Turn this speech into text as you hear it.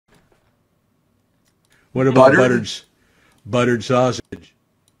What about buttered sausage?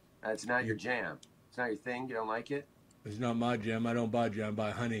 That's not your jam. It's not your thing. You don't like it? It's not my jam. I don't buy jam. I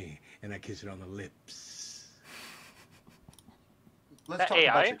buy honey, and I kiss it on the lips. Let's talk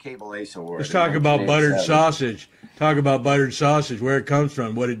about your Cable Ace Award. Let's talk about buttered sausage. Talk about buttered sausage, where it comes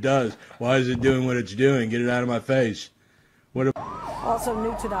from, what it does. Why is it doing what it's doing? Get it out of my face. Also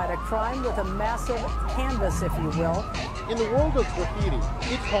new tonight, a crime with a massive canvas, if you will. In the world of graffiti,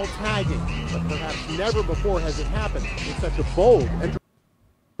 it's called tagging, but perhaps never before has it happened in such a bold and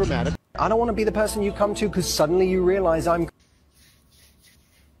dramatic. I don't want to be the person you come to because suddenly you realize I'm...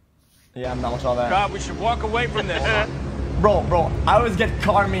 Yeah, I'm not much all that. God, we should walk away from this. Bro, I always get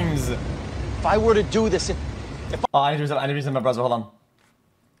car memes. If I were to do this, Oh, I need to use my browser, hold on.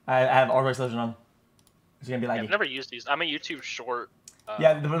 I have Orgo Solution on. It's gonna be laggy. I've never used these. I'm a YouTube short.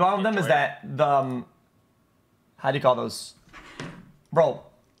 Yeah, the problem with them is that the how do you call those? Bro,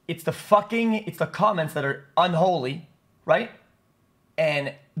 it's the comments that are unholy, right?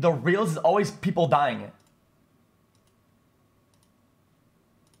 And the reels is always people dying.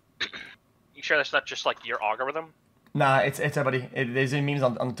 You sure that's not just like your algorithm? Nah, it's everybody. There's memes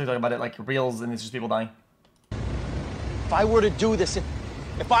on TikTok about it, like reels, and it's just people dying. if I were to do this,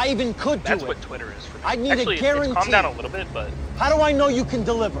 if I even could do it. That's what Twitter is for me. I need Actually, a guarantee. It's calmed down a little bit, but... How do I know you can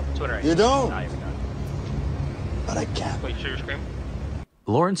deliver? Twitter, you don't? Nah, you're not. But I can. Wait, share your screen?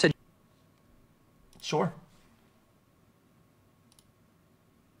 Lauren said... Sure.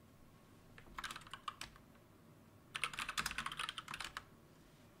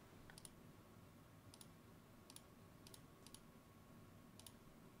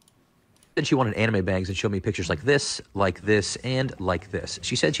 Said she wanted anime bags and showed me pictures like this, and like this.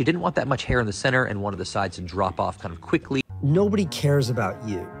 She said she didn't want that much hair in the center and wanted the sides to drop off kind of quickly. Nobody cares about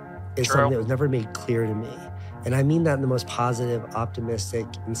you is something that was never made clear to me. And I mean that in the most positive, optimistic,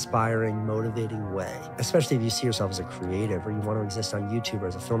 inspiring, motivating way. Especially if you see yourself as a creative or you want to exist on YouTube or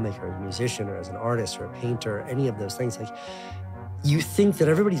as a filmmaker, or a musician, or as an artist or a painter, or any of those things. Like, you think that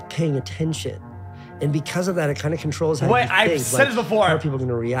everybody's paying attention. And because of that, it kind of controls how you think. I've said it before. How are people going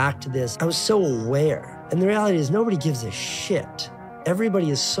to react to this? I was so aware. And the reality is nobody gives a shit. Everybody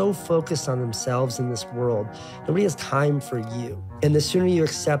is so focused on themselves in this world. Nobody has time for you. And the sooner you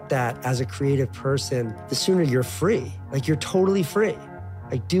accept that as a creative person, the sooner you're free. Like, you're totally free.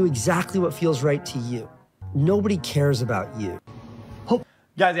 Like, do exactly what feels right to you. Nobody cares about you.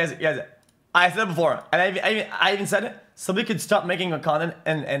 Guys, I said it before, and I even said it. Somebody could stop making a content,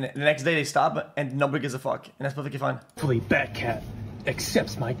 and the next day they stop, and nobody gives a fuck, and that's perfectly fine. Hopefully Batcat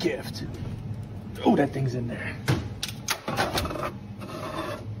accepts my gift. Oh, that thing's in there.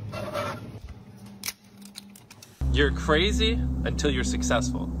 You're crazy until you're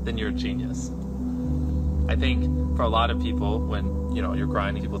successful, then you're a genius. I think for a lot of people, when you're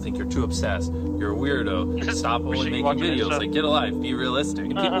grinding, people think you're too obsessed. You're a weirdo. Stop only making videos. Like, get a life, be realistic.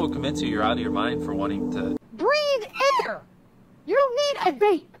 And people will convince you're out of your mind for wanting to breathe air. You don't need a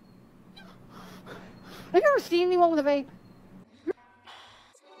vape. Have you ever seen anyone with a vape?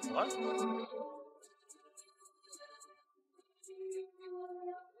 What?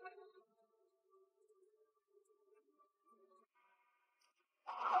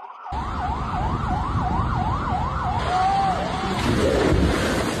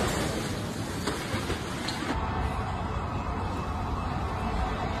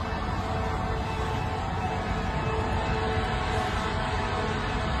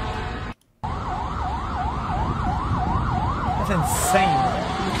 Insane.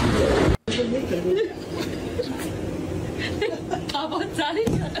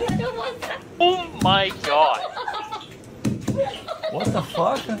 Oh my god. What the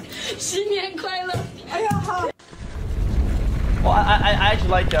fuck? 新年快乐！哎呀好。 Well, I actually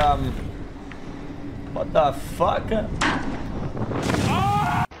like what the fuck? Dude,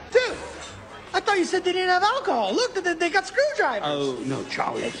 I thought you said they didn't have alcohol. Look, they got screwdrivers. Oh no,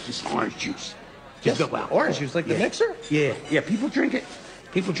 Charlie, it's just orange juice. Just orange juice, like the mixer? Yeah, people drink it.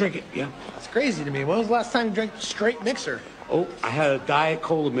 People drink it, yeah. That's crazy to me. When was the last time you drank straight mixer? Oh, I had a Diet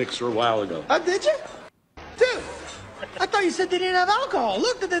Cola mixer a while ago. Oh, did you? Dude, I thought you said they didn't have alcohol.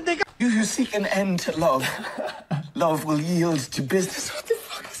 Look, they got... You who seek an end to love, love will yield to business. What the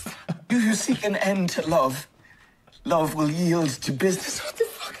fuck is that? You who seek an end to love, love will yield to business. What the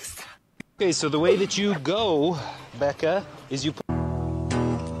fuck is that? Okay, so the way that you go, Becca, is you...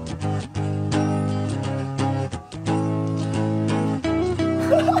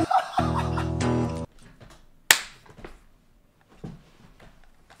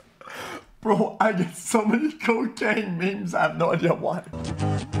 Bro, I get so many cocaine memes, I have no idea why.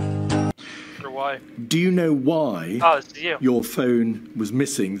 Why? Do you know why Oh, it's you. your phone was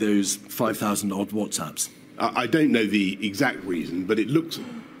missing those 5,000 odd WhatsApps? I don't know the exact reason, but it looks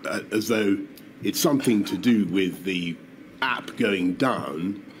as though it's something to do with the app going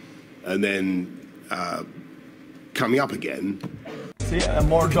down and then coming up again. See,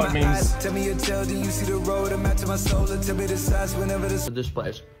 more drug memes. Tell me your tale, do you see the road? I'm to my soul, and tell me the size whenever the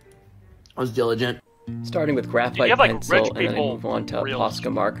displays. I was diligent. Starting with graphite have, like, pencil, rich and then I people move on to reels.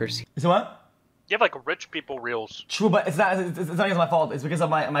 Posca markers. So what? You have like rich people reels. True, but it's not because my fault. It's because of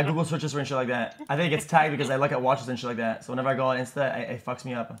my Google searches and shit like that. I think it gets tagged because I look at watches and shit like that. So whenever I go on Insta, it fucks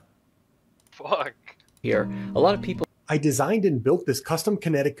me up. Fuck. Here, a lot of people. I designed and built this custom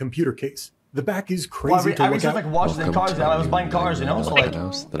kinetic computer case. The back is crazy to I look researched at. like watches and cars now. I was buying cars, you know. So like.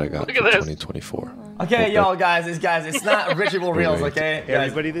 That I got Look for at this. 2024. Okay, yo, guys, it's not rich people reels, okay? Hey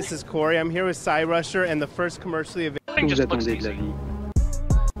everybody, this is Corey. I'm here with Cyrusher and the first commercially available. Just looks easy.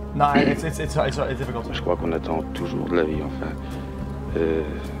 Nah, it's difficult. Je crois qu'on attend toujours de la vie, en fait.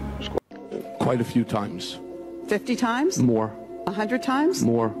 Quite a few times. 50 times? More. 100 times?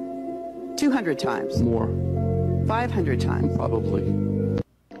 More. 200 times? More. 500 times? Probably.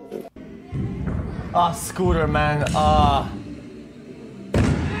 Ah, scooter, man.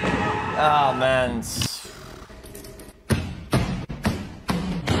 Man.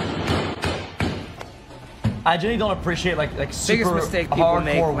 I generally don't appreciate like super biggest mistake people hardcore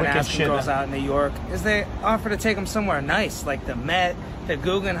make when wicked asking shit. girls out in New York is they offer to take them somewhere nice, like the Met, the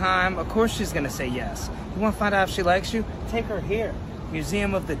Guggenheim. Of course she's gonna say yes. You want to find out if she likes you? Take her here,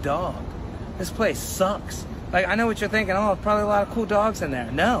 Museum of the Dog. This place sucks. Like, I know what you're thinking. Oh, probably a lot of cool dogs in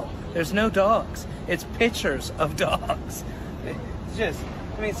there. No, there's no dogs. It's pictures of dogs. It's just,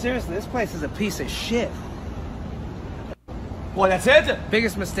 I mean, seriously, this place is a piece of shit. Well, that's it.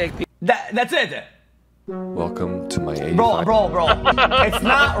 Biggest mistake. That's it. Welcome to my 85. Bro. It's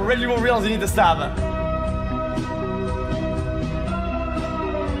not original reels. You need to stop it.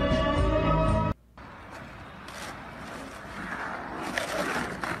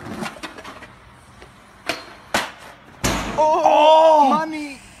 Oh!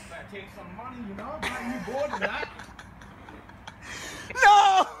 Money! Better take some money, you know? Buy you board of that.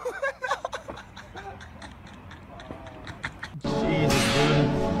 No! Jesus, dude.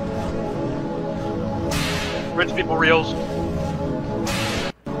 Rich people reels.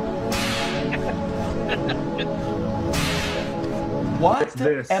 What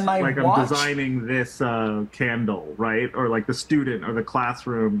this, am I like watching? I'm designing this candle, right? Or like the student or the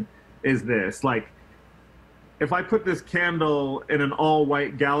classroom is this. Like, if I put this candle in an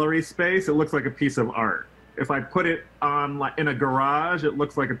all-white gallery space, it looks like a piece of art. If I put it on like in a garage, it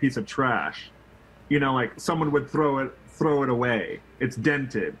looks like a piece of trash. You know, like someone would throw it away. It's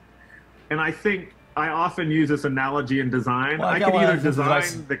dented. And I think I often use this analogy in design. Well, I could either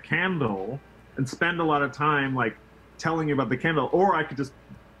design the candle and spend a lot of time like telling you about the candle, or I could just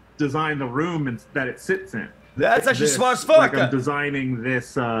design the room that it sits in. That's actually This, smart as fuck. Like I'm designing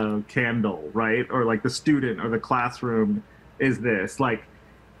this candle, right? Or like the student or the classroom is this. Like,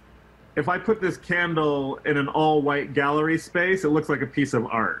 if I put this candle in an all-white gallery space, it looks like a piece of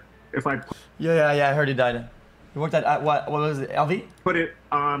art. If I Yeah, I heard he died. You worked at what was it, LV? put it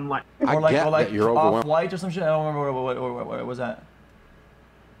on like Or like off-white or some shit? I don't remember what was that.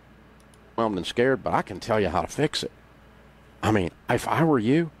 Overwhelmed and scared, but I can tell you how to fix it. I mean, if I were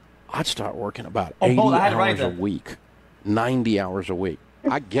you, I'd start working about 80 hours a week, 90 hours a week.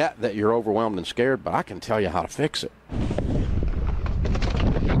 I get that you're overwhelmed and scared, but I can tell you how to fix it.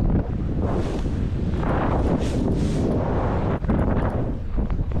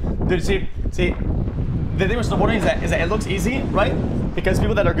 Dude, see, the thing with snowboarding is that it looks easy, right? Because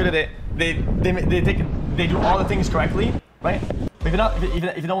people that are good at it, they do all the things correctly, right? But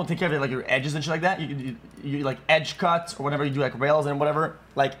if you don't take care of it, like your edges and shit like that, you like edge cuts or whatever you do, like rails and whatever,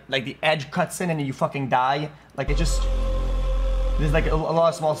 like the edge cuts in and you fucking die. Like it just, there's like a lot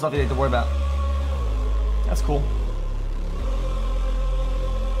of small stuff you have to worry about. That's cool.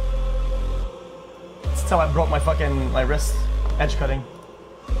 That's how I broke my wrist, edge cutting.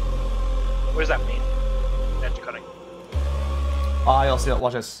 What does that mean? Edge cutting. Oh, you'll see it.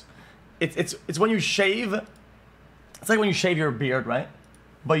 Watch this. It's when you shave. It's like when you shave your beard, right?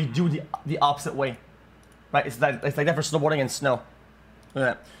 But you do the opposite way, right? It's like that for snowboarding and snow. Look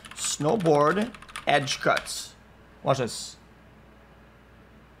at that. Snowboard edge cuts. Watch this.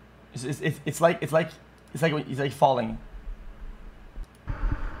 It's like falling.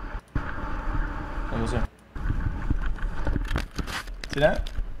 See that?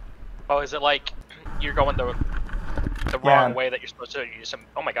 Oh, is it like you're going the wrong way that you're supposed to? You some.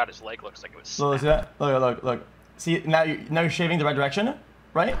 Oh my God, his leg looks like it was. Look, see that? Look. See, now you're shaving the right direction,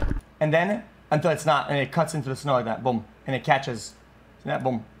 right? And then until it's not, and it cuts into the snow like that. Boom, and it catches. See that?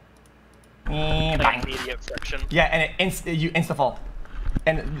 Boom. And Like bang. immediate friction. Yeah, and you insta fall,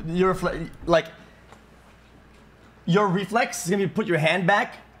 and your like your reflex is gonna be put your hand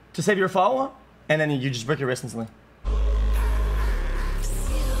back to save your fall, and then you just break your wrist instantly.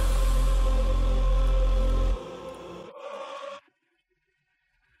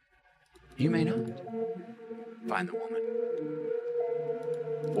 You may not find the woman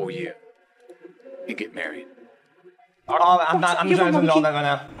for you and get married. Oh, I'm not trying to do all that right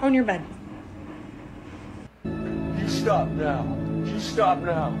now. On your bed. You stop now. You stop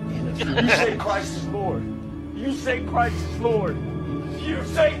now. You say Christ is Lord. You say Christ is Lord. You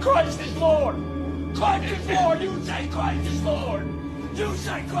say Christ is Lord. Christ is Lord. You say Christ is Lord. You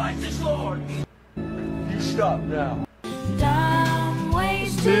say Christ is Lord. You stop now.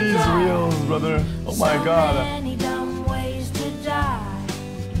 These reels, brother. Oh my God. Many dumb ways to die.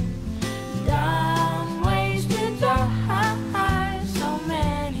 Dumb ways to die. So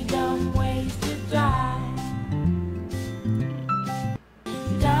many dumb ways to die.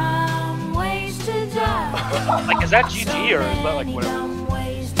 Dumb ways to die. Like, is that GG or is that like whatever? Dumb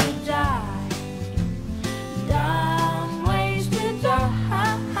ways to die. Dumb ways to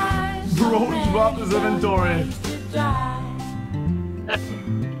die. Bro, drop his inventory.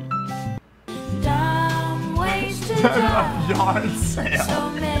 Dumb ways to Yard sale. So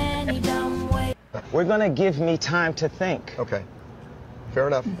many dumb ways. We're gonna give me time to think. Okay. Fair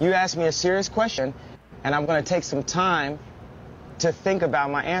enough. You asked me a serious question, and I'm gonna take some time to think about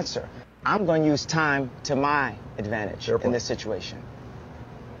my answer. I'm gonna use time to my advantage in this situation.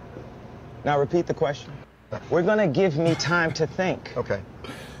 Now repeat the question. We're gonna give me time to think. Okay.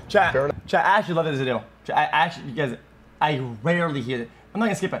 Chat, I actually love this video. Chat, you guys, I rarely hear it. I'm not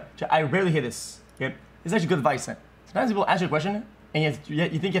gonna skip it. Chat, I rarely hear this. Okay? It's actually good advice. Sometimes people ask you a question, and you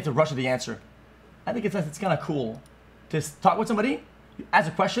think you have to rush to the answer. I think it's kind of cool to talk with somebody, you ask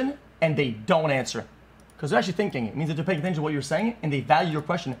a question, and they don't answer. Because they're actually thinking. It means that they're paying attention to what you're saying, and they value your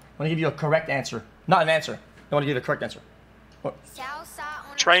question. They want to give you a correct answer. Not an answer. They want to give you a correct answer. What?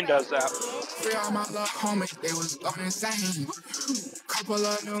 Train does that.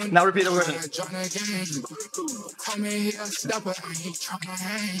 Now repeat the question.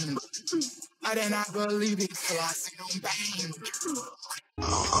 I did not believe it till I see them bang.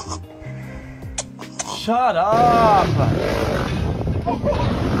 Shut up!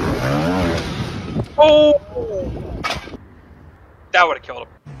 Oh! That would have killed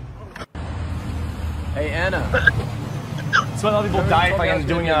him. Hey Anna. So a lot of people die by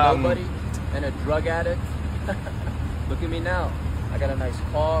doing nobody and a drug addict. Look at me now. I got a nice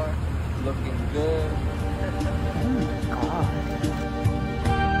car, looking good.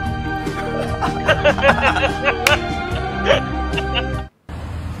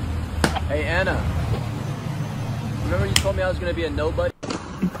 Hey Anna. Remember you told me I was gonna be a nobody?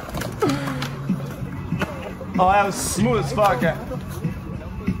 Oh, that was smooth as fuck.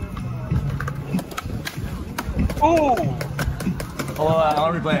 Ooh! Hold on,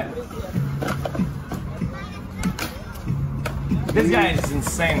 I'll replay it. This guy is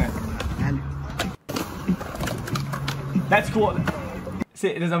insane. That's cool.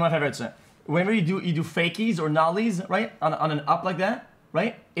 See, this is my favorite. Whenever you do fakies or nollies, right, on an up like that,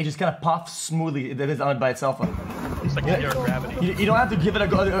 right, it just kind of puffs smoothly. That is on it by itself. It's like zero gravity. You don't have to give it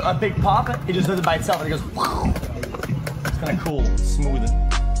a big pop. It just does it by itself. And it goes. It's kind of cool, smooth.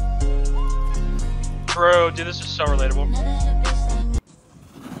 Bro, dude, this is so relatable.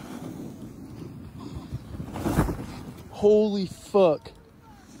 Holy fuck.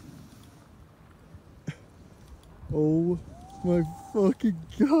 Oh my fucking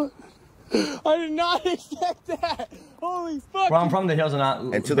god. I did not expect that. Holy fuck. Where I'm from, the hills are not.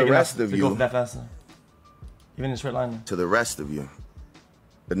 And to the rest of you, that fast. Even in a straight line. To the rest of you,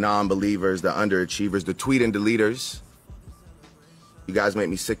 the non-believers, the underachievers, the tweet and deleters, you guys make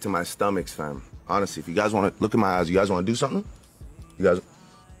me sick to my stomachs, fam. Honestly, if you guys want to look in my eyes, you guys want to do something? You guys,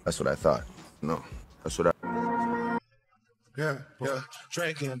 that's what I thought. No, that's what I. Yeah,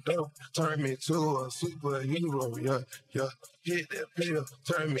 drinking dope turned me to a superhero. Yeah, hit that pill,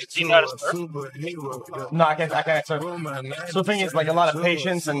 turn me to a superhero. Yeah. No, I can't surf. Surfing is like a lot of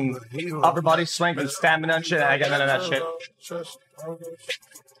patience and upper body strength and stamina and shit. I got none of that shit.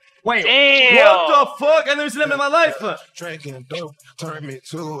 Wait, damn. What the fuck? I've never seen him in my life. Drinking dope turned me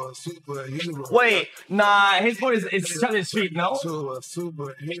to a superhero. Wait, nah, his point is shut his feet, no? To a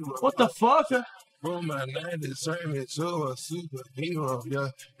superhero. What the fuck? Bro, my 90s turned me to a superhero. Yeah.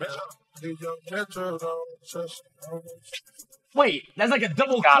 Wait, that's like a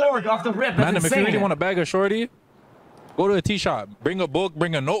double cork off the rip. That's Man, if you really want to bag a shorty, Go to a tea shop, bring a book,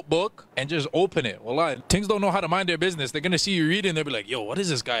 bring a notebook, and just open it. Well, things don't know how to mind their business. They're gonna see you reading, they'll be like, yo, what is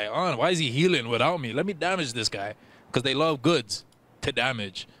this guy on? Why is he healing without me? Let me damage this guy. Because they love goods to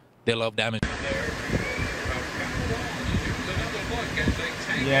damage. They love damage.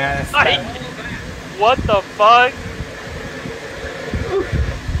 Yes. What the fuck?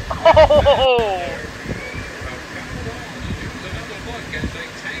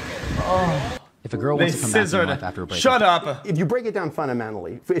 Oh. If a girl wants to come back in your life after a breakup. Shut up. If you break it down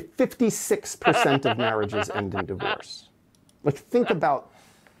fundamentally, 56% of marriages end in divorce. Like, think about,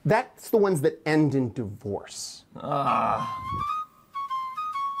 that's the ones that end in divorce.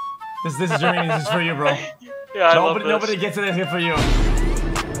 This is Jeremy, this is for you, bro. Yeah, nobody gets it here for you.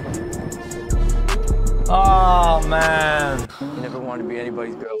 Oh, man. You never want to be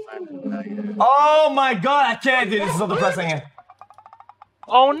anybody's girlfriend. Oh my god, I can't do this. This is so depressing.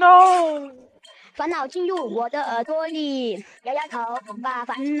 Oh no! 烦恼进入我的耳朵里，摇摇头，把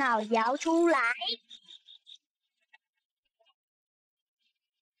烦恼摇出来。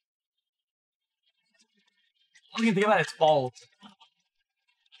What do you think about its fault?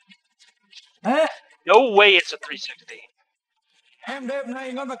 No way it's a 360.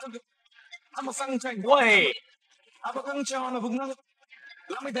 Wait.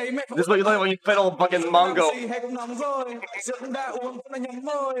 This is what you look like when you fiddle fucking Mongo.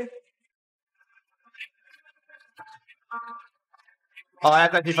 Oh,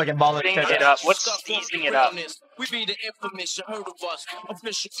 that's actually fucking baller. Sneezing it up. What's sneezing it up? Is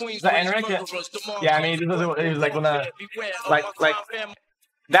that Enric? Yeah, I mean, this was like when like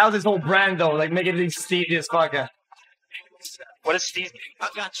that was his whole brand though, like making these steezy as fuck. What is steezy?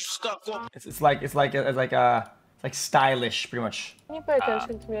 It's like stylish, pretty much. Can you pay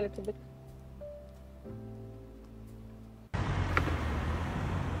attention to me a little bit?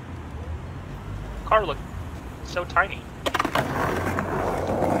 Car looks so tiny.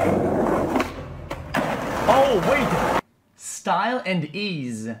 Oh wait, style and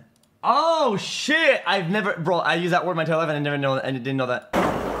ease. Oh shit! I've never, bro. I use that word in my entire life and I never know, and I didn't know that.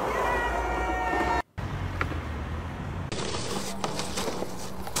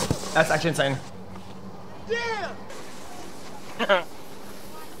 That's actually insane. Yeah.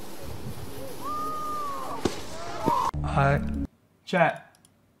 Chat.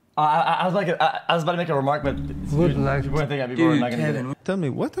 I was about to make a remark, but people think people are not gonna. Tell me,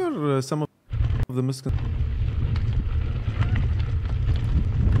 what are some of the misconceptions?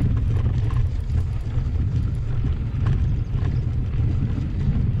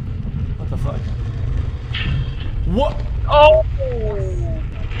 What the fuck? What? Oh!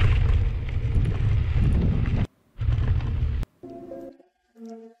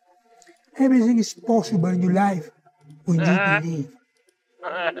 Everything is possible in your life when you believe.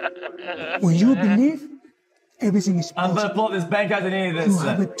 When you believe, everything is possible. I'm gonna pull up this bank out and any of this. You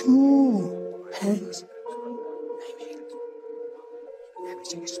have two hands.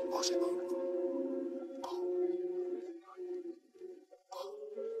 Everything is possible.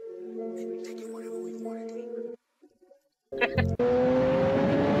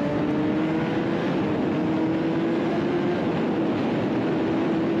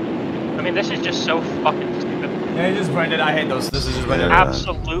 I mean, this is just so fucking stupid. Yeah, it's just branded. I hate those. This is just branded.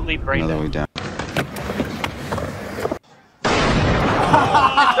 Absolutely branded. Oh my god.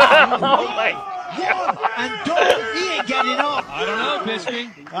 And don't, he ain't getting up. I don't know, Biscuit.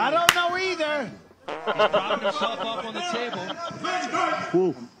 I don't know either. He's propping himself up on the table.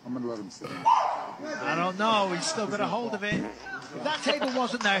 Ooh. I'm gonna let him sit. I don't know. He's still got a hold of it. If that table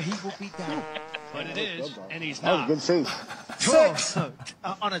wasn't there, he would be down. But it is, and he's not. Good save. 6 on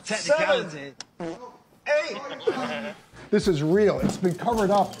a technicality. 7, 8. This is real. It's been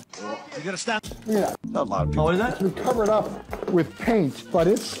covered up. You gotta stand. Look at that. Not a lot of people. What is that? It's been covered up with paint, but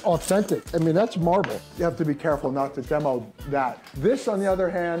it's authentic. I mean, that's marble. You have to be careful not to demo that. This, on the other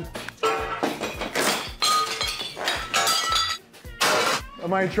hand.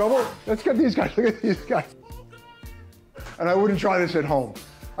 Am I in trouble? Let's get these guys. Look at these guys. And I wouldn't try this at home.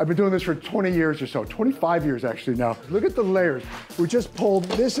 I've been doing this for 20 years or so, 25 years actually now. Look at the layers. We just pulled,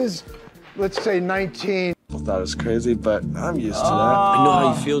 this is, let's say 19. I thought it was crazy, but I'm used to that. I know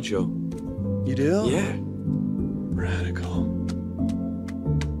how you feel, Joe. You do? Yeah. Radical.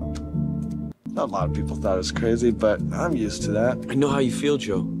 Not a lot of people thought it was crazy, but I'm used to that. I know how you feel,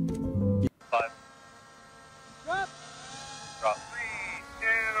 Joe. 5. Drop. Drop. 3, 2,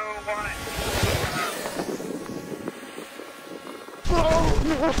 1.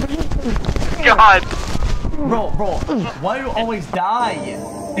 God! Bro, why do you always die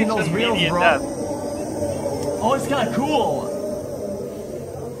in those reels, bro? Death. Oh, it's kind of cool.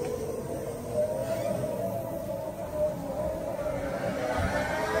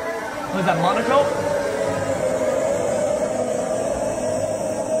 is that Monaco?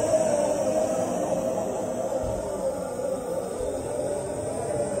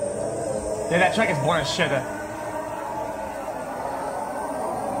 Yeah, that track is boring as shit.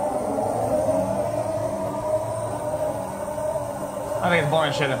 I think it's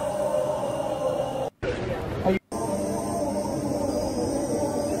boring as shit.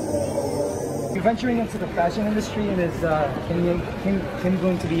 You're venturing into the fashion industry, and is Kim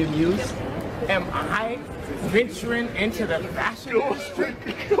going to be amused? Am I venturing into the fashion industry?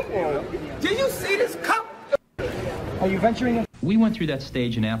 Did you see this cup? Are you venturing in? We went through that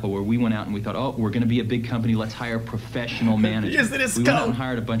stage in Apple where we went out and we thought, oh, we're going to be a big company. Let's hire professional management. Yes, it is. We went out and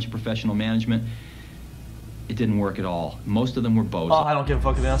hired a bunch of professional management. It didn't work at all. Most of them were bozos. Oh, I don't give a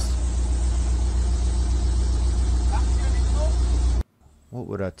fuck, to be honest. What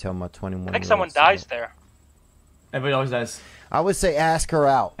would I tell my 21-year-old? I think someone dies there. Everybody always dies. I would say ask her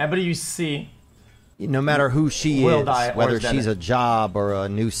out. Everybody you see, no matter who she will is, die, whether or she's a job or a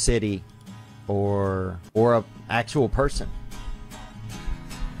new city or a actual person.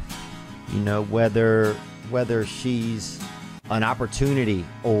 You know, whether she's an opportunity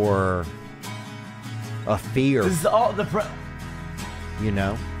or a fear. This is all the. You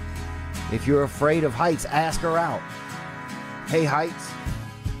know, if you're afraid of heights, ask her out. Hey, Heights,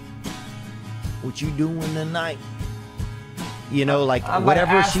 what you doing tonight? You know, like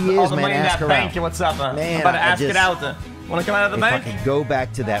whatever she is, man, ask her out. What's up, man? Man, I'm about to ask it out. Want to come out of the bank? If I could go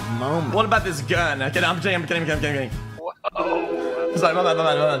back to that moment. What about this gun? I'm kidding. Whoa. Sorry, my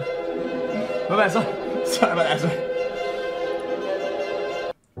bad. Sorry about that.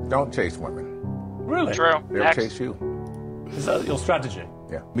 Don't chase women. Really? True. They'll chase you. Is that your strategy?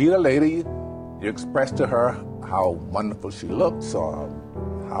 Yeah. Meet a lady, you express to her how wonderful she looks or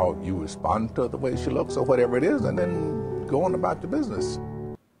how you respond to the way she looks or whatever it is, and then go on about your business.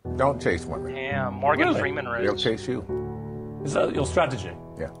 Don't chase women. Yeah, Morgan Freeman raised. They'll chase you. Is that your strategy?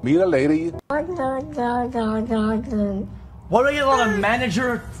 Yeah. Meet a lady. Why do I get a lot of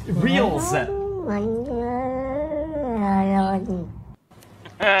manager reels?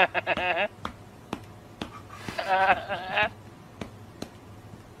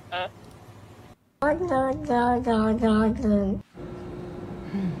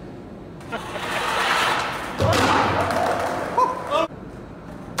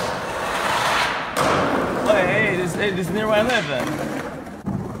 Hey, this is near where I live.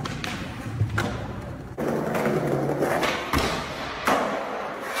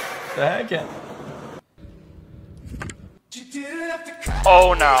 The heck?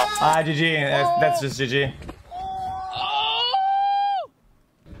 Oh no. GG. That's just GG.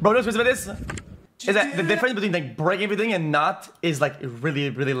 Bro, what's with this? Is that the difference between like breaking everything and not is like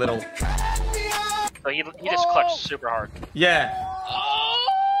really, really little. So he just clutched super hard. Yeah.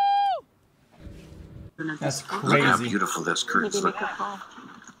 That's crazy. Look how beautiful this curtain is. Look at that.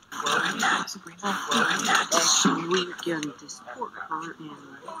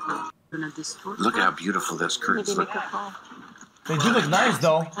 Look how beautiful this curtain is. They do look nice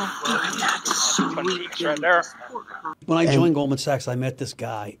though. Right there. When I joined Goldman Sachs, I met this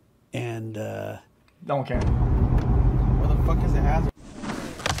guy, and don't care. Where the fuck is the hazard?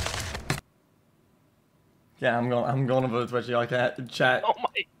 Yeah, I'm going over to Twitch. Y'all can't chat. Oh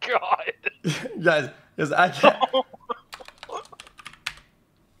my god. Guys, because I can't.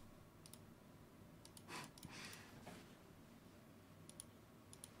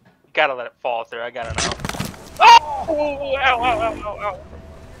 You gotta let it fall through. I gotta know. Oh! Ow! Ow! Ow! Ow!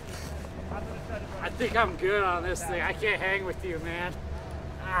 I think I'm good on this thing. I can't hang with you, man.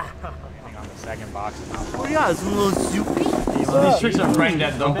 Hang on the second box. Oh yeah, it's a little soupy. These tricks are brain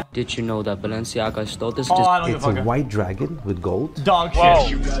dead though. Did you know that Balenciaga stole this? It's a white dragon with gold. Dog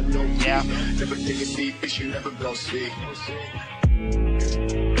shit. Yeah.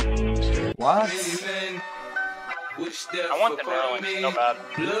 What? I want the Maryland so bad.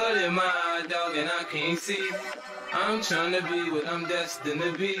 Blood in my eye, dog, and I can't see. I'm trying to be what I'm destined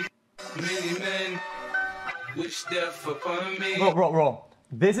to be. Many men wish death upon me. Bro.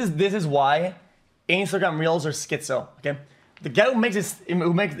 This is why Instagram Reels are schizo. Okay, the guy who made this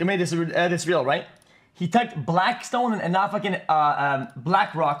reel, right? He typed Blackstone and not fucking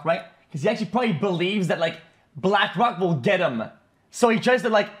BlackRock, right? Because he actually probably believes that like BlackRock will get him. So he tries to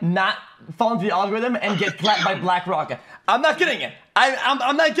like not fall into the algorithm and get clapped by BlackRock. I'm not kidding it.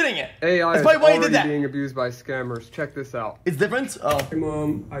 I'm not kidding it. AI That's is probably why he did already that. being abused by scammers. Check this out. It's different? Oh. Hey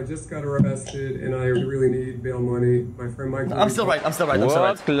mom, I just got arrested and I really need bail money. My friend Mike. I'm still right.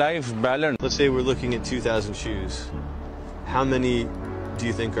 Work-life balance. Let's say we're looking at 2,000 shoes. How many do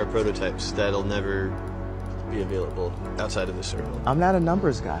you think are prototypes that'll never be available outside of the circle? I'm not a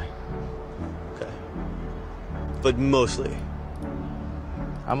numbers guy. but mostly.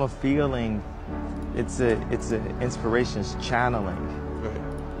 I'm a feeling. It's a inspiration's channeling. Right.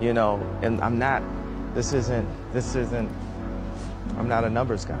 You know, and I'm not. This isn't. I'm not a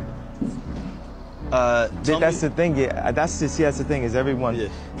numbers guy. That's the thing. Yeah, that's the thing is everyone. Yeah.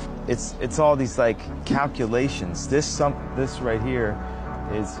 It's all these like calculations. This right here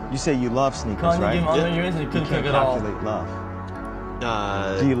is. You say you love sneakers, right? You can't calculate love.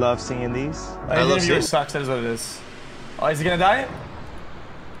 Do you love seeing these? I love seeing. Sucks. That is what it is. Oh, is he gonna die?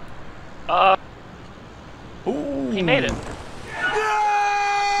 Ooh. He made it.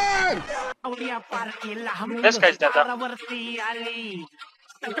 This guy's dead though. What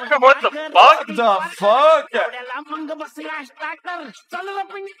the fuck? The fuck?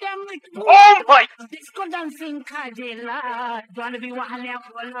 Oh my!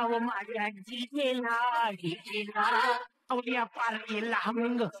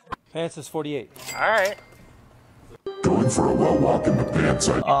 Pants is 48. Alright. Going for a well walk in the pants.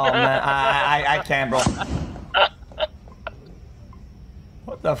 Oh man, I can't, bro.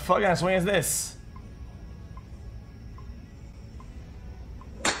 What the fuck kind of swing is this?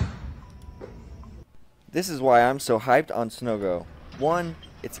 This is why I'm so hyped on SnowGo. One,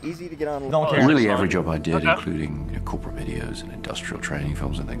 it's easy to get on. Really, every job I did, including corporate videos and industrial training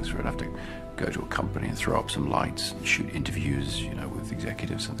films and things, where I'd have to go to a company and throw up some lights and shoot interviews, with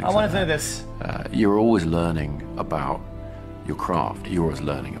executives and things I want like to that. say this. You're always learning about your craft. You're always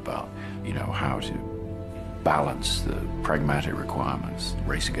learning about, how to balance the pragmatic requirements,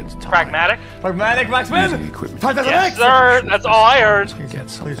 race against time. Pragmatic? Pragmatic, Maxman! Yes, sir. That's all I heard. Get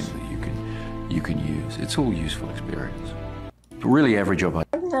something that you can use. It's all useful experience. But really, every job I...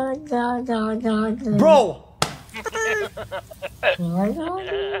 Bro!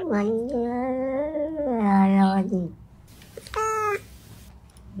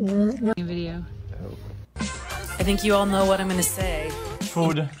 Video. I think you all know what I'm gonna say.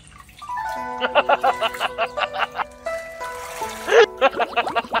 Food.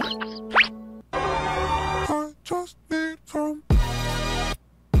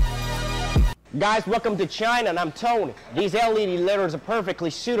 Guys, welcome to China, and I'm Tony. These LED letters are perfectly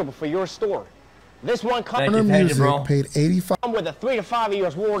suitable for your store. This one comes paid 85 with a 3 to 5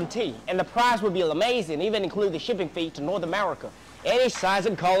 years warranty, and the price would be amazing, even include the shipping fee to North America. Any size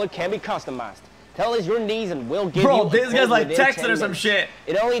and color can be customized. Tell us your needs and we'll give you a this guy's like within texting 10 or some minutes. shit.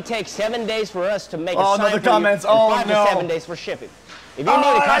 It only takes 7 days for us to make Oh, a no, sign the for you comments. and Oh, 5 no. to 7 days for shipping. If you need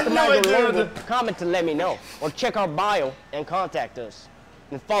to customize your logo, comment to let me know, or check our bio and contact us.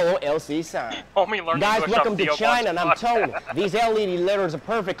 And follow LC sign. Guys, welcome to China, and I'm Tony. These LED letters are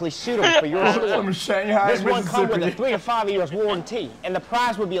perfectly suitable for your store. From Shanghai, This one comes with a Mississippi. 3 to 5 years warranty, and the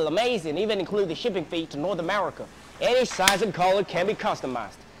price would be amazing, even include the shipping fee to North America. Any size and color can be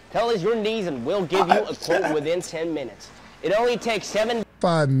customized. Tell us your needs and we'll give you a quote within 10 minutes. It only takes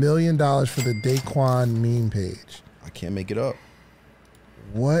 $5 million for the Daquan meme page. I can't make it up.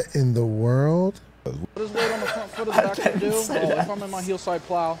 What in the world? What is weight on the front foot of the back foot do? Well, if I'm in my heel side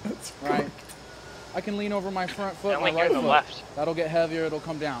plow, right, I can lean over my front foot, my right foot. Left. That'll get heavier, it'll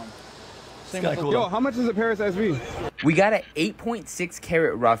come down. Same with the Yo, how much is a pair of size V? We got an 8.6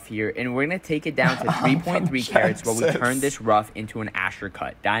 carat rough here, and we're gonna take it down to 3.3 carats while we turn this rough into an Asher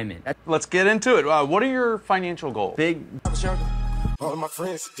cut diamond. Let's get into it. What are your financial goals? Big. All of my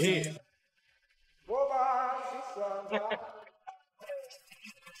friends dead.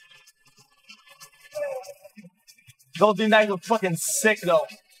 Those D-Knights look fucking sick though.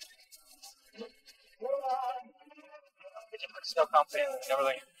 Snow company and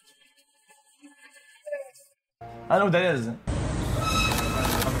everything. I know who that is.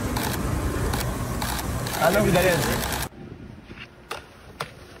 I know who that is.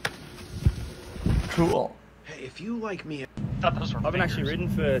 Cool. Hey, if you like me... I've been actually ridden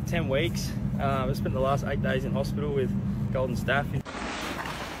for 10 weeks. I spent the last 8 days in hospital with golden staph.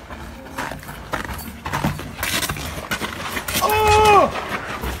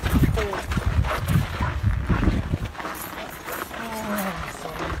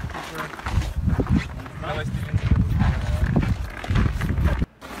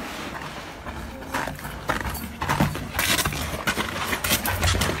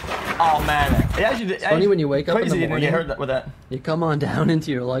 Oh man, it's funny when you wake up in the crazy morning. you heard that with that. You come on down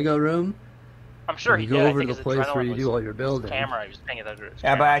into your Lego room. I'm sure and he you did. go I over think to the his place where you adrenaline do was all your building. Camera, he was paying attention to his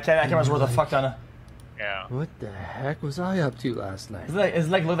Yeah, but I can't worth a fuck ton of. Yeah. What the heck was I up to last night? It's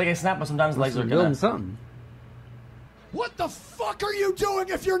like look like a snap, but sometimes legs are building gonna. something. What the fuck are you doing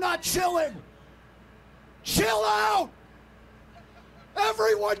if you're not chilling? Chill out!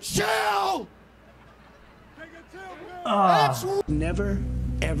 Everyone chill! That's Never,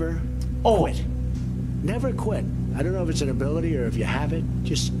 ever quit. Never quit. I don't know if it's an ability or if you have it,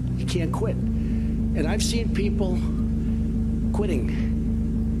 just you can't quit. And I've seen people quitting,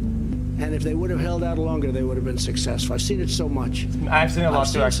 and if they would have held out longer, they would have been successful. I've seen it so much. I've seen it a lot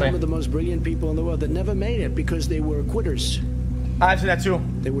too, actually. Some of the most brilliant people in the world that never made it because they were quitters. I've seen that too.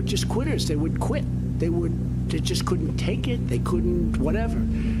 They were just quitters. They would quit. They just couldn't take it. They couldn't whatever.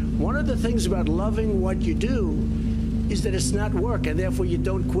 One of the things about loving what you do is that it's not work, and therefore you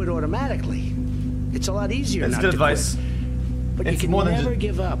don't quit automatically. It's a lot easier not to quit. That's good advice. But you can never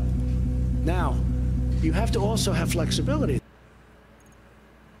give up. Now, you have to also have flexibility.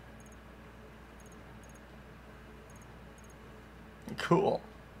 Cool.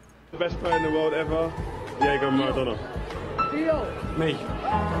 The best player in the world ever, Diego Maradona. Me.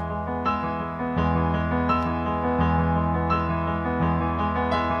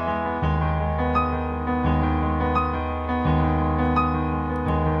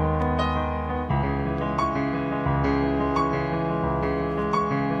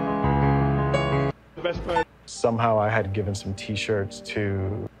 Somehow I had given some t-shirts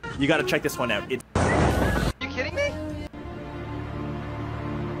to... You gotta check this one out. It's... You kidding me?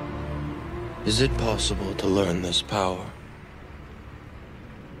 Is it possible to learn this power?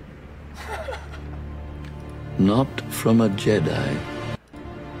 Not from a Jedi.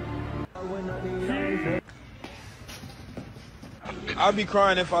 I'll be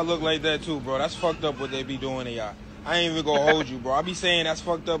crying if I look like that too, bro. That's fucked up what they be doing to y'all. I ain't even gonna hold you, bro. I be saying that's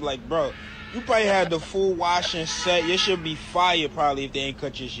fucked up, like, bro. You probably had the full washing set. Your shit be fire probably if they ain't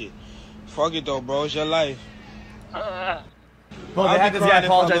cut your shit. Fuck it though, bro. It's your life. Well, they had this guy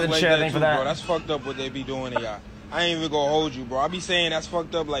apologize and share thing for that. Bro. That's fucked up what they be doing to y'all. I ain't even gonna hold you, bro. I be saying that's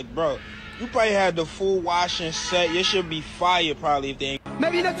fucked up, like, bro. You probably had the full washing set. Your shit be fire probably if they ain't.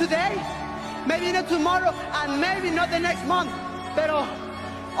 Maybe not today, maybe not tomorrow, and maybe not the next month. Pero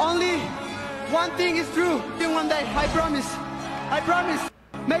only one thing is true. One day, I promise. I promise.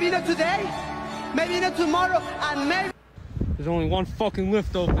 Maybe not today, maybe not tomorrow, and maybe... There's only one fucking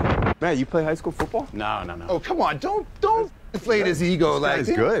lift open. Man, you play high school football? No. Oh, come on, don't inflate his ego. This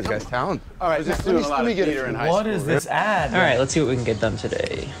guy's good. This guy's talented. All right, let me get it. In high school. What is this ad? All right, let's see what we can get done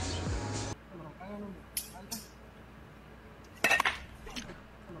today.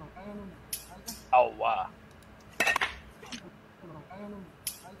 Oh, wow.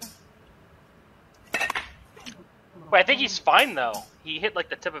 Wait, I think he's fine though. He hit like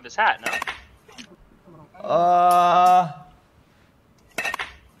the tip of his hat, no?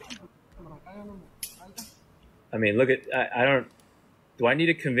 I mean, look at, I don't, do I need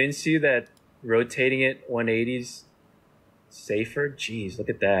to convince you that rotating it 180's safer? Jeez, look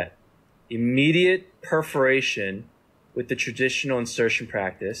at that. Immediate perforation with the traditional insertion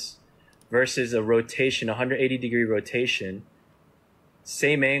practice versus a rotation, 180-degree rotation,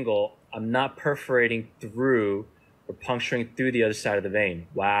 same angle, I'm not perforating through or puncturing through the other side of the vein.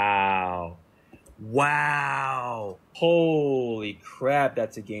 Wow. Wow. Holy crap,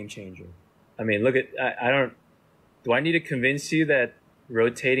 that's a game changer. I mean, look at, I don't, do I need to convince you that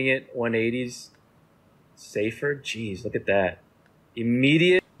rotating it 180's safer? Jeez, look at that.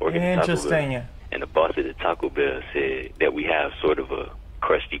 Immediate. Interesting. And the boss at the Taco Bell said that we have sort of a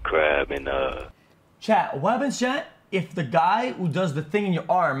crusty crab and Chat, what happens, chat, if the guy who does the thing in your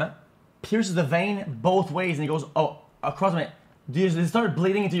arm pierces the vein both ways and he goes, oh, across my, does it start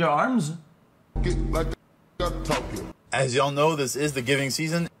bleeding into your arms? As y'all know, this is the giving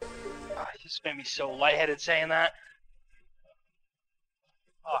season. Oh, he just made me so lightheaded saying that.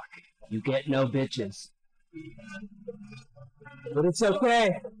 Fuck. You get no bitches. But it's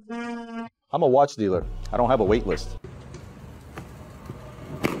okay. I'm a watch dealer. I don't have a wait list.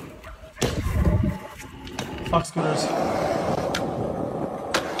 Fuck scooters.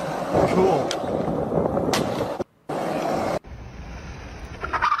 Cool.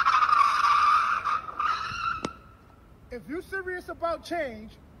 If you're serious about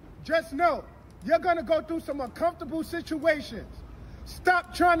change, just know you're gonna go through some uncomfortable situations.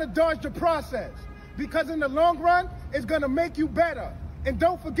 Stop trying to dodge the process, because in the long run, it's gonna make you better. And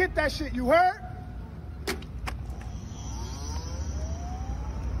don't forget that shit, you heard?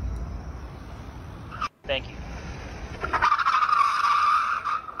 Thank you.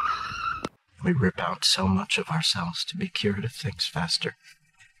 We rip out so much of ourselves to be cured of things faster,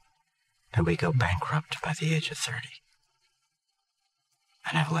 and we go bankrupt by the age of 30.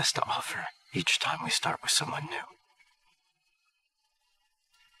 And have less to offer each time we start with someone new.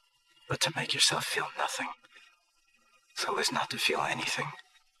 But to make yourself feel nothing, so as not to feel anything.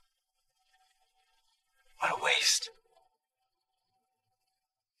 What a waste.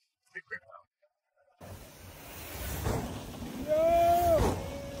 No!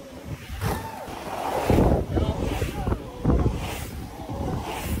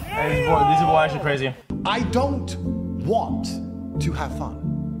 These people are actually crazy. I don't want to have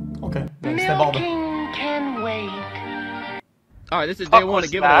fun. Okay. Milking can wait. All right, this is day one to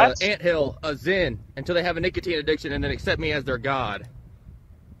giving an anthill a Zen until they have a nicotine addiction and then accept me as their god.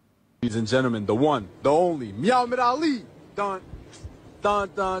 Ladies and gentlemen, the one, the only, Muhammad Ali. Dun, dun,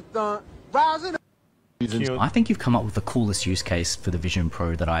 dun, dun. Rising. I think you've come up with the coolest use case for the Vision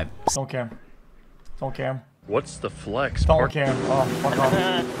Pro that I... Don't care. Don't care. What's the flex? Don't care. Oh, fuck off.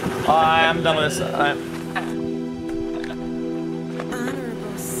 I'm done with this.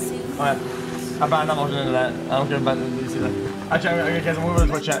 Alright. I'm not looking into that. I don't care about you see that. Actually, okay, guys, I'm moving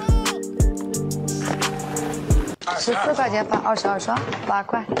to Twitch chat. 14块钱办22双，8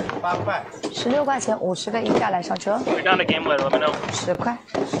块。8块。16块钱50个溢价来上车。We're down the game later. Let me know. 10块。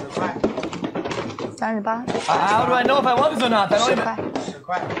10块。38。How do I know if I want this or not? 10块。10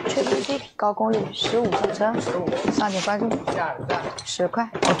块。吹风机高功率15上车，上点关注。10块。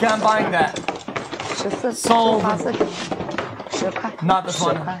Okay, I'm buying that. 14。Sold. 10块。Not this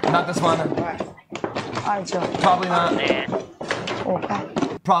one. Not this one. 29。Probably not. 5块。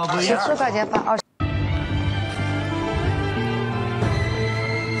Probably. 14块钱办20。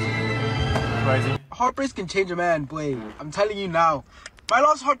 Crazy. Heartbreaks can change a man, boy. I'm telling you now. My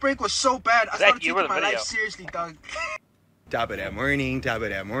last heartbreak was so bad, I started taking my life seriously, dog. Top of that morning, top of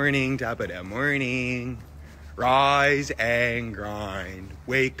that morning, top of that morning. Rise and grind.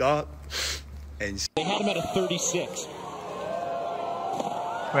 Wake up and... They had him at a 36.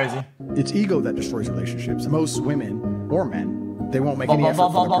 Crazy. It's ego that destroys relationships. Most women, or men, they won't make any effort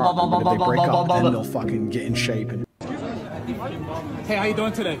for the partner, but if they break up, then they'll fucking get in shape. And... Hey, how you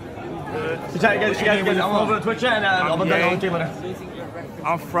doing today? You guys, I'm over to Twitch and I'll be back on game later.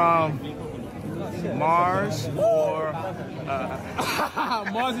 I'm from Mars or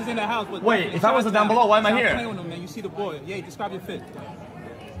Mars is in the house. But wait, if I wasn't down below, why am I here? Playing with him, man. You see the boy. Yeah, describe your fit.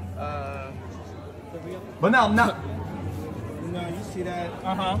 But now I'm not. No, you see that?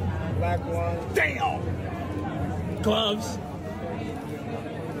 Uh-huh. Black one. Damn. Gloves.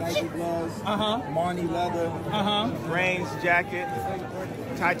 Nike gloves. Uh-huh. Marni leather. Uh-huh. Brains jacket.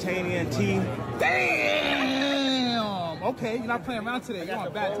 Titanium tee. Damn. Okay, you're not playing around today. You're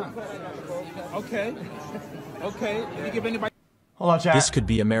on bad time. Okay. Okay. Did you give anybody? Hold on, chat. This could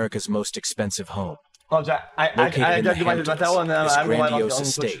be America's most expensive home. Hold on, chat. I Located in the Hamptons, this grandiose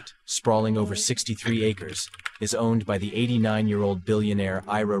estate, sprawling over 63 acres, is owned by the 89-year-old billionaire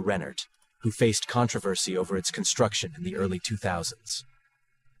Ira Rennert, who faced controversy over its construction in the early 2000s.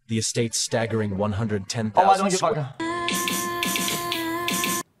 The estate's staggering 110,000 square...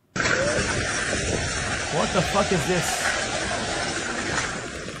 What the fuck is this?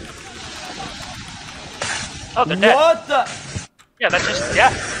 Oh, they're dead. What the? Yeah, that's just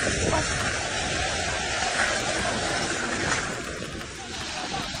death.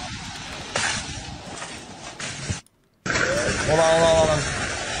 Hold on.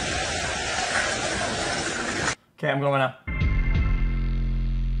 Okay, I'm going now.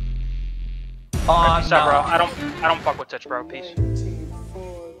 Oh, peace out, bro. I don't fuck with touch, bro. Peace.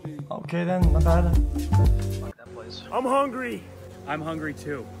 Okay then, not bad. Fuck that place. I'm hungry. I'm hungry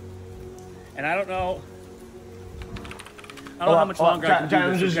too. And I don't know. I don't know how much longer I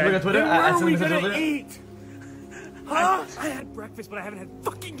can do this, okay? Then where are we gonna eat? Huh? I had breakfast, but I haven't had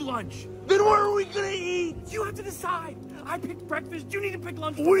fucking lunch. Then where are we gonna eat? You have to decide. I picked breakfast. You need to pick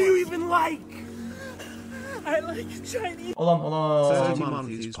lunch. What do you even like? I like Chinese. Hold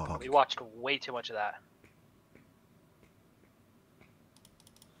on. We watched way too much of that.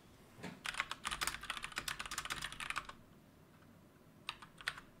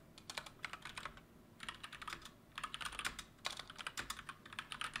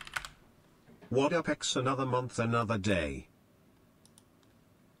 What up, X? Another month, another day.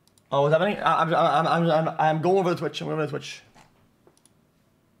 Oh, what's happening? I'm going over the Twitch. I'm going over the Twitch.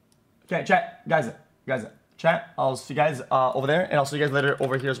 Okay, chat, guys, chat. I'll see you guys over there, and I'll see you guys later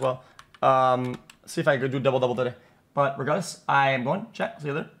over here as well. See if I could do double today. But regardless, I am going. Chat. See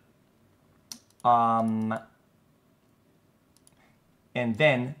you later. And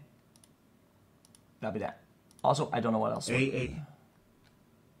then that'll be that. Also, I don't know what else.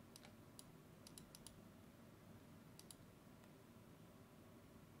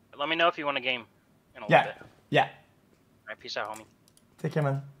 Let me know if you want a game in a little bit. Yeah. Alright, peace out, homie. Take care,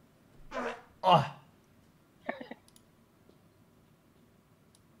 man. Oh.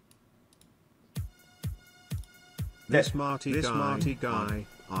 This smarty guy.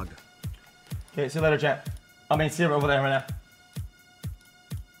 Ugh. Okay, see you later, chat. See you over there right now.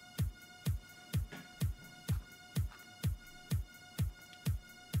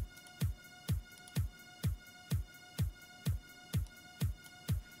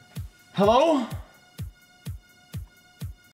 Hello?